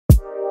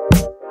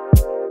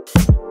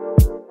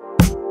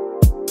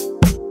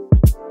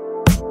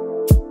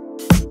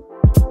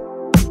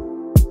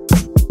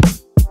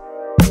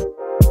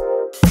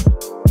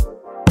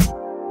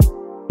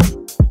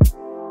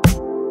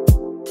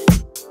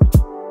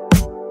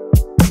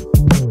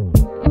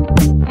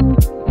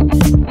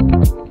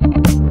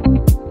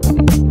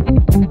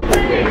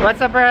What's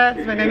up,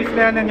 friends? My name is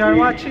Leon and you're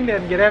watching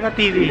Leon Guerrero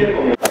TV.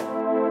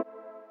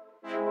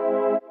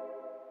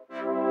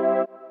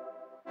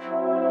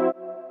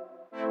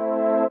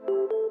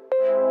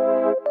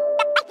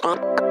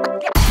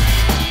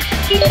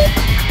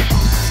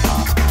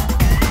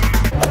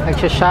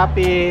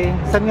 Nagsha-shopping.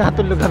 Saan nga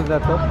itong lugar na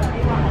to?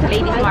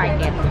 Ladies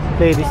Market.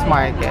 Ladies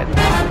Market.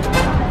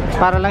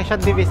 Para lang siya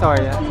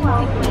Divisoria.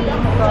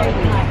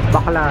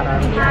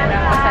 Baklaran.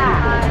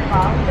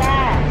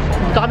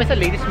 Dito kami sa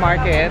Ladies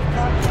Market.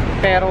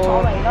 Pero,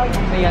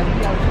 ayan,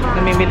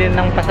 namimili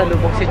ng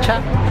pasalubong si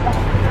Cha.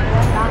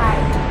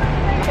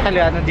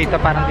 Actually, ano dito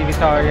parang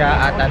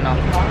Divisoria at ano,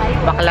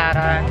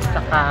 Baklaran,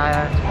 saka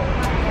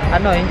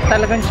ano,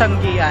 talagang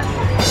Tianggian.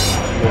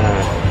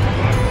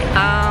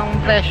 Ang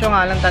presyo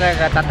nga lang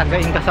talaga,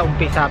 tatagain ka sa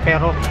umpisa.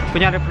 Pero,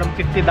 kunyari from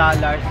 $50,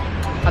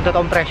 ang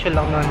totoong presyo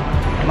lang nun,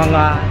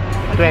 mga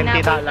 $20.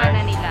 Hinabol ka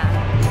na nila.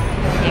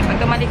 Eh, pag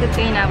tumalikod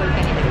ka, hinabol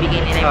ka nila,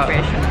 bigay nila yung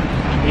presyo.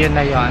 Yun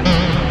na yun.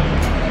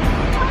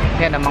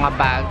 Yan ang mga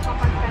bag.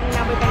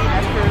 Hinabol ka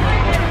nila, sure.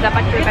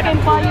 Dapat sure ka na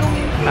po yung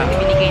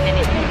binigay na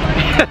nila.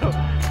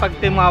 Pag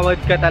timawad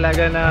ka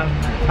talaga ng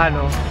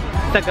ano,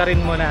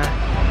 sagarin mo na.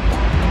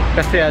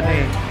 Kasi ano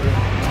eh,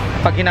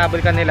 pag hinabol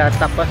ka nila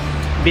tapos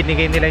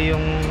binigay nila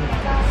yung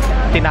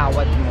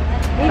tinawad mo,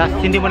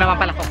 tapos hindi mo naman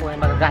pala kukuha,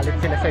 magagalit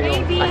sila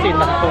sa'yo kasi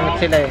nakasungit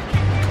sila eh.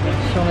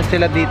 Sungit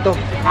sila dito.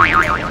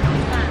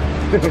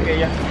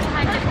 Okay, yan.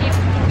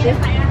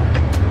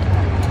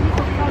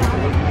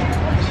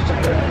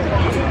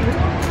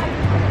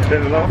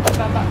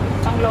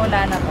 Pang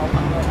lola na po.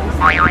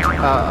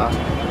 Oo.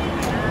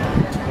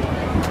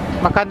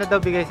 Magkano daw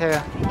bigay sa'yo?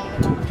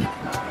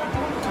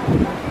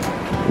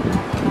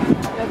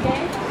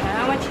 Okay.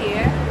 How much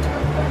here?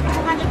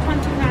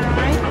 229.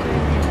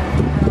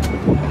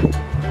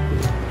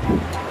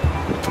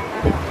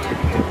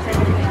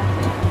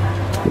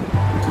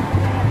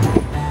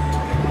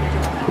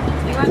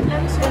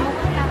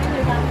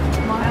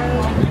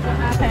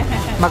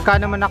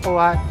 Magkano mo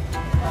nakuha?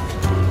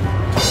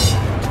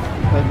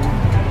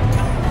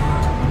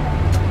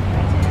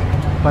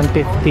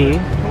 150.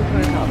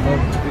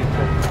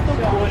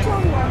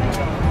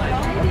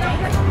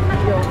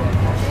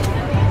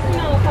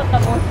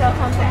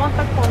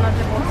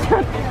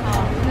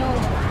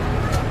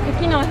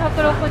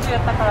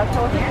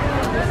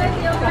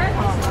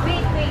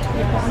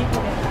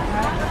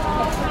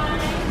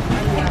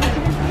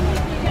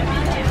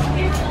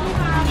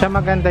 Siya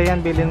maganda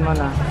yan, bilhin mo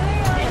na.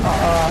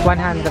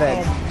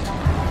 100.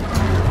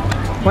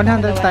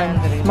 100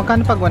 times.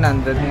 Magkano pag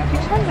 100 niya?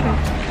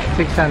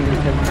 600. 600.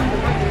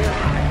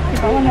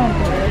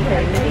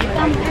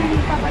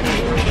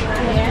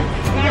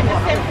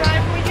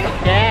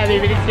 Yeah,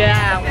 bibili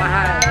siya.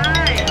 Mahal.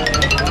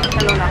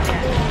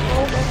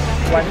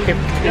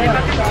 150.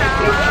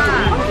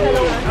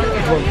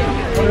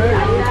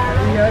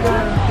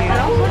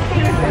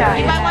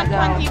 I buy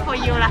 120 for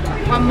you lah.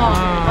 One more.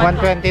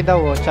 120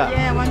 daw, Cha.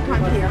 Yeah,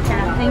 120.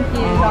 Okay. Thank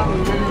you.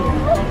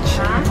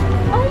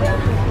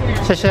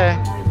 Sasha.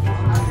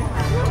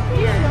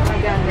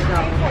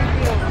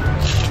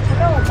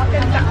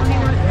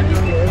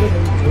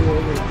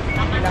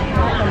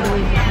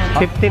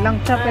 $50 lang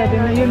siya, pwede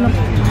na yun.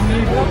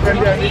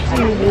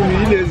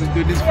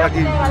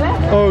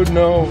 Oh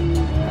no.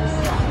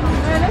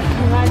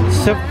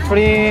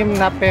 Supreme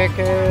na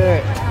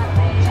peke.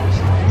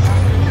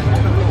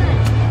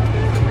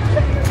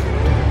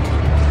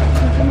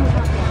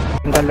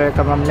 $1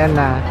 ka, ma'am, yan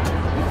na.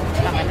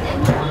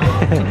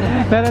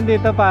 Meron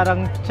dito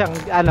parang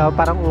ano,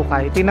 parang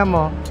ukay. Tingnan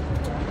mo.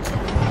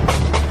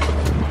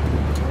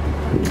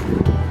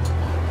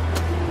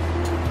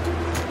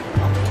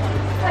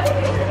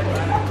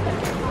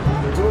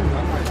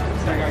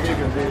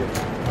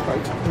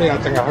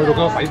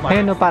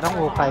 Ayun o, parang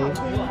ukay.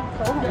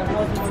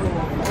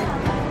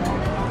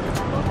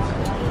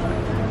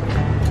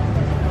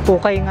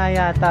 Ukay nga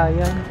yata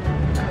yan.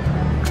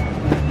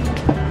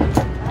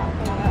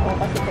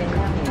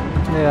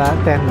 Diba?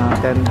 $10.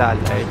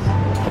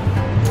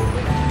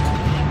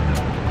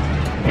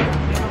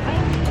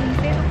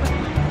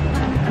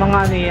 Mga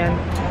ano yan,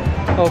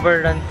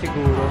 overrun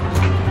siguro.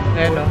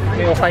 Ayan o,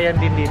 may ukayan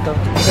din dito.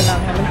 Hindi ko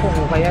lang alam kung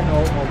ukayan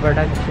o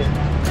overrun siya.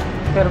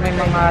 Pero may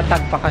mga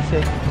tag pa kasi.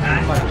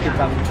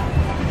 Makikitang.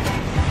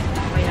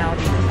 Okay na ako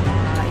dito sa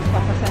mga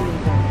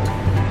ipapasalubong.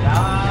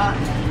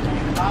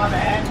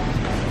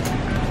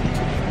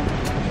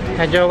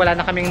 Medyo wala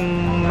na kaming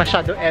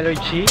masyado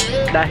allergy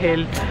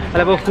dahil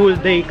alam mo full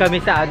day kami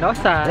sa ano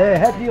sa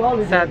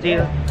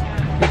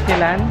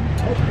Disneyland.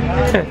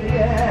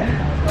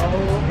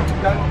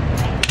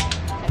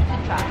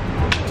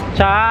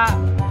 Cha.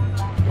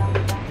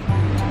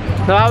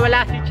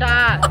 Nawawala si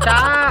Cha.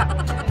 Cha.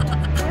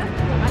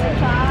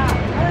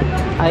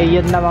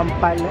 Ayun naman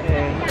pala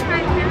eh.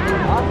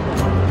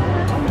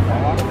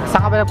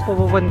 Saan ka ba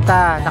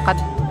nagpupunta?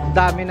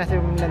 Nakadami na si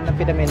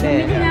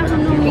pinamili.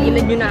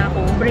 Kailan nyo na ako?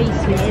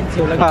 Bracelet.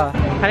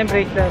 Anong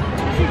bracelet?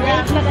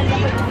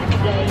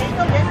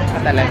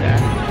 Talaga.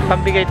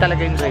 Pambigay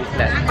talaga yung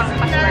bracelet.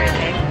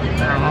 Pang-paswerte.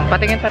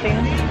 Patingin.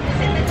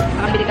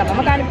 Makabili ka ba?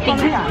 Magkano po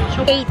kaya?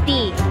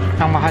 80.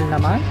 Ang mahal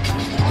naman.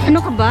 Ano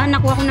ka ba?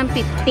 Nakuha ko ng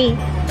 50.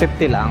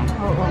 50 lang.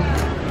 Oo.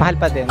 Mahal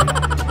pa din.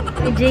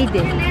 Eh,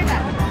 Jade.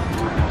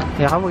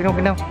 Kaya ka,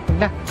 wag na.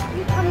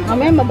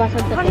 Mamaya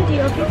mabasag sa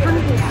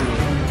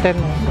 10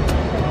 mo.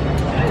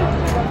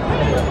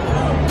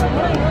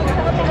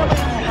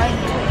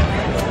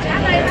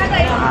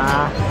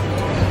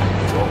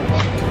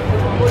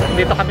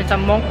 Dito kami sa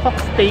Mong Kok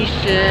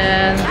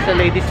Station sa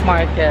Ladies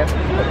Market.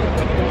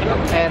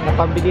 And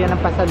napambili ng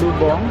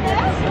pasalubong.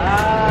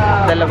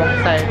 Dalawang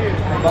side.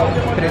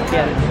 Street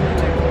yan.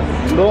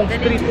 Long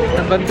street.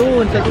 Hanggang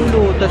doon sa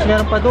dulo. Tapos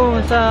meron pa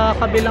doon sa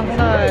kabilang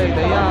side.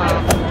 Ayan.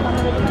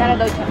 Kano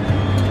daw siya?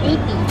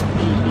 80.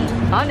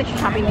 Ah,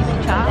 nag-shopping din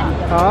si Cha.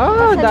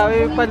 Oh,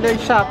 dami pala yung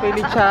shopping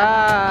ni Cha.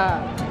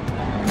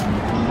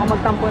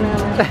 Magtampo na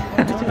naman.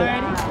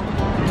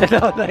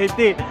 No,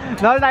 90.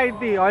 No,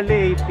 90.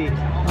 Only 80.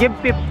 Give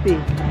 50.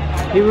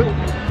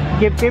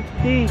 Give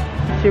 50.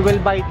 She will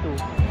buy 2.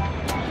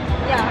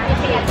 Yeah,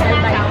 I'll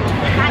buy.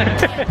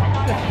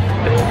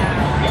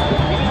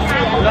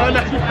 No.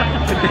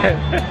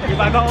 You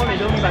buy bao này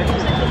luôn, buy.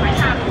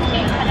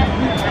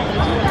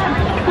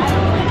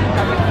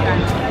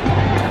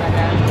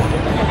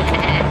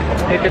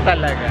 Ito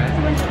talaga.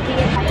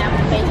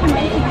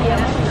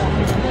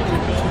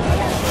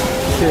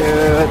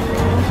 Shoot.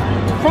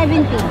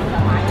 70.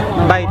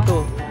 Buy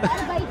 2.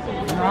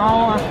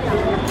 No.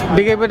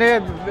 Bigay mo na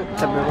yan.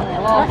 Sabi mo.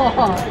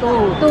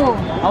 Two.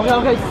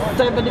 Okay.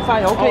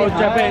 75. Okay. Oh,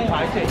 Japan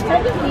pricing.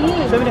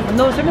 70. 70.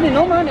 No, 70.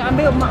 No money. I'm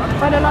 $5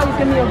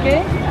 for me,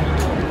 okay?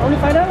 Only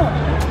 $5.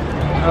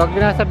 Huwag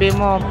na sabihin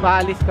mo,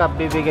 paalis ka,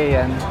 bibigay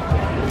yan.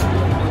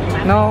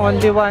 No,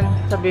 only one.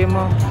 Sabihin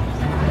mo.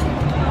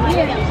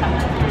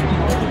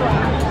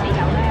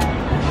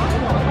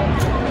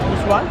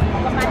 This one?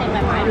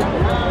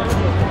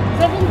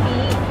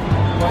 70.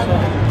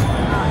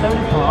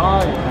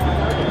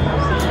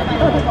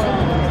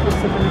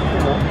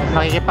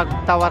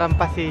 Makikipagtawaran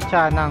pa si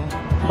Cha ng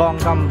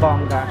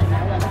bonggang-bongga.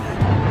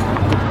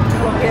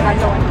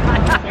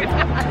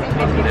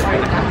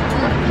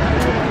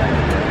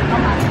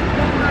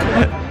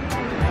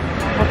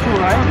 What's two,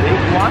 right?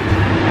 One?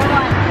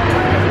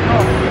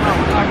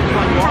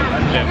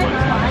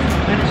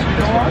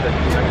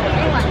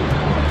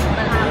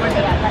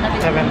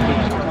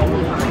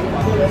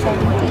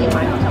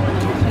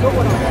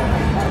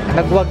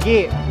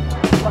 Nagwagi.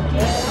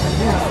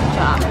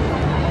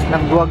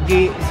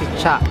 Nagwagi si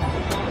Cha.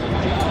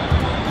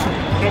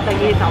 Kaya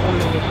tagilid ang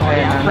ulo ni Kuya.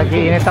 Ayan,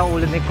 nag-iinit ang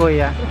ulo ni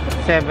Kuya.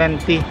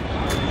 70.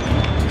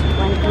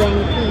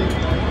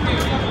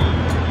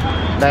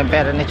 120. Dahil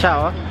pera ni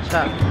Cha, oh.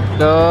 Cha.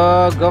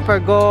 Go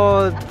for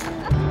gold.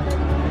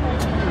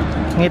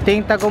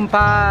 Ngiting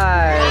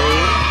tagumpay.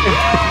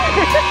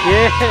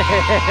 Yeah.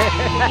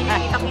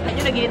 Kita nyo,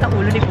 naginit ang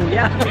ulo ni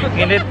Kuya.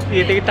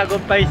 Ngiting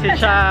tagumpay si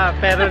Cha,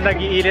 pero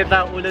nag-iinit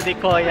ang ulo ni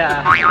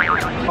Kuya.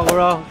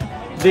 Bro,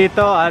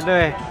 dito ano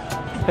eh.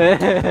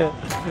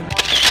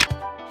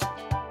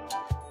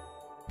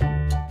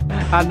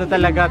 Ano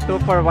talaga, 2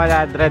 for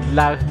 100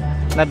 lang.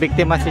 Na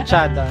biktima si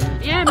Cha doon.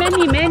 Yeah,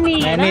 many.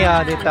 Many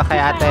dito kay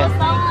ate.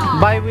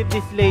 Buy with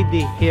this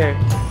lady here.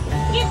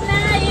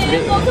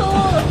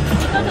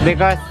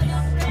 Because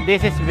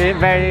this is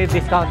very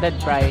discounted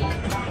price.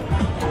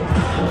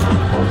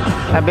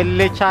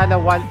 Nabili siya na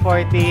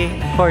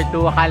 140 for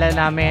 2. Akala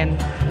namin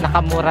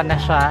nakamura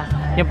na siya.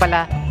 Yung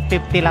pala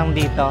 50 lang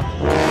dito.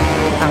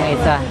 Ang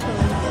isa.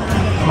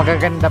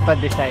 Magaganda pa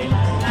design.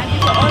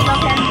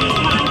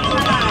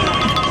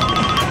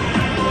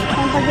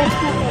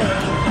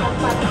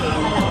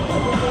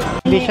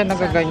 Hindi siya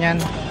nagaganyan.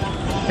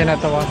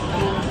 Tinatawa.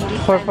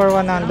 4 for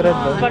 100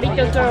 do.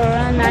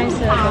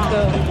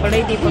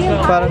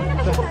 Parang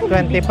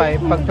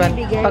 25. Pag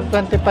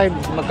 25,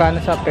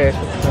 magkano sa pesos?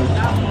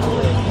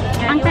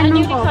 Ang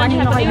tanong ko,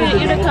 kanino kayo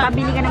bibili?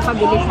 Pabili ka ng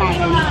pabili sa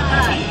akin.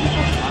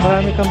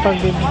 Marami kang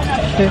pagbili.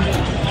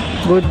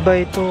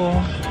 Goodbye to.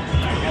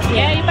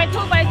 Yeah, you buy 2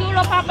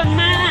 lo papang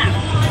na.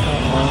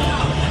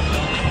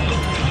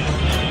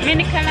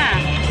 Many color.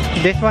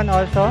 This one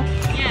also?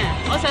 Yeah,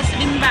 also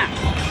slim back.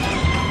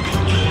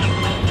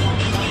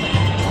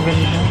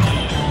 Ganda.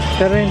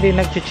 Pero hindi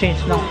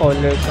nag-change ng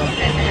color to.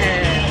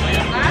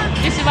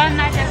 This one,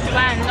 not just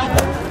one. No.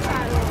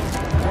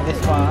 This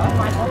one?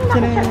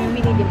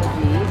 Binili mo,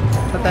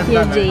 So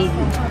Here, $10. Jade.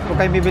 Kung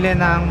kayo bibili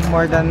ng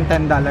more than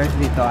 $10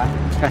 dito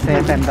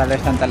kasi $10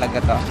 lang talaga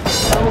to.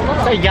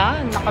 So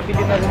yan,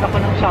 nakabili na rin ako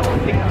ng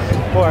chopsticks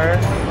for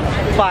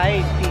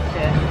 5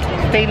 pieces.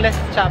 Stainless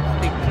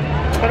chopstick.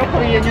 Pero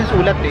Korean yung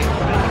sulat eh.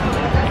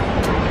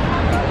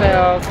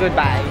 So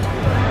goodbye.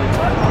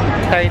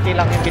 30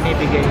 lang yung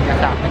binibigay niya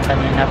sa akin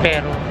kanina.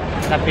 Pero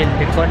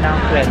napili ko ng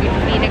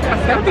 20.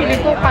 Pero pili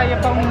ko kaya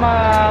pang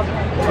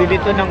mabili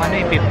to ng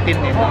 15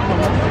 eh.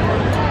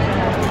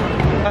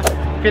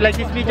 If you like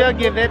this video,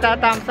 give it a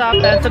thumbs up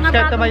and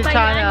subscribe to my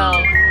channel.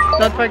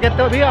 Don't forget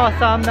to be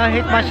awesome. Now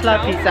hit much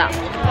love. Peace out.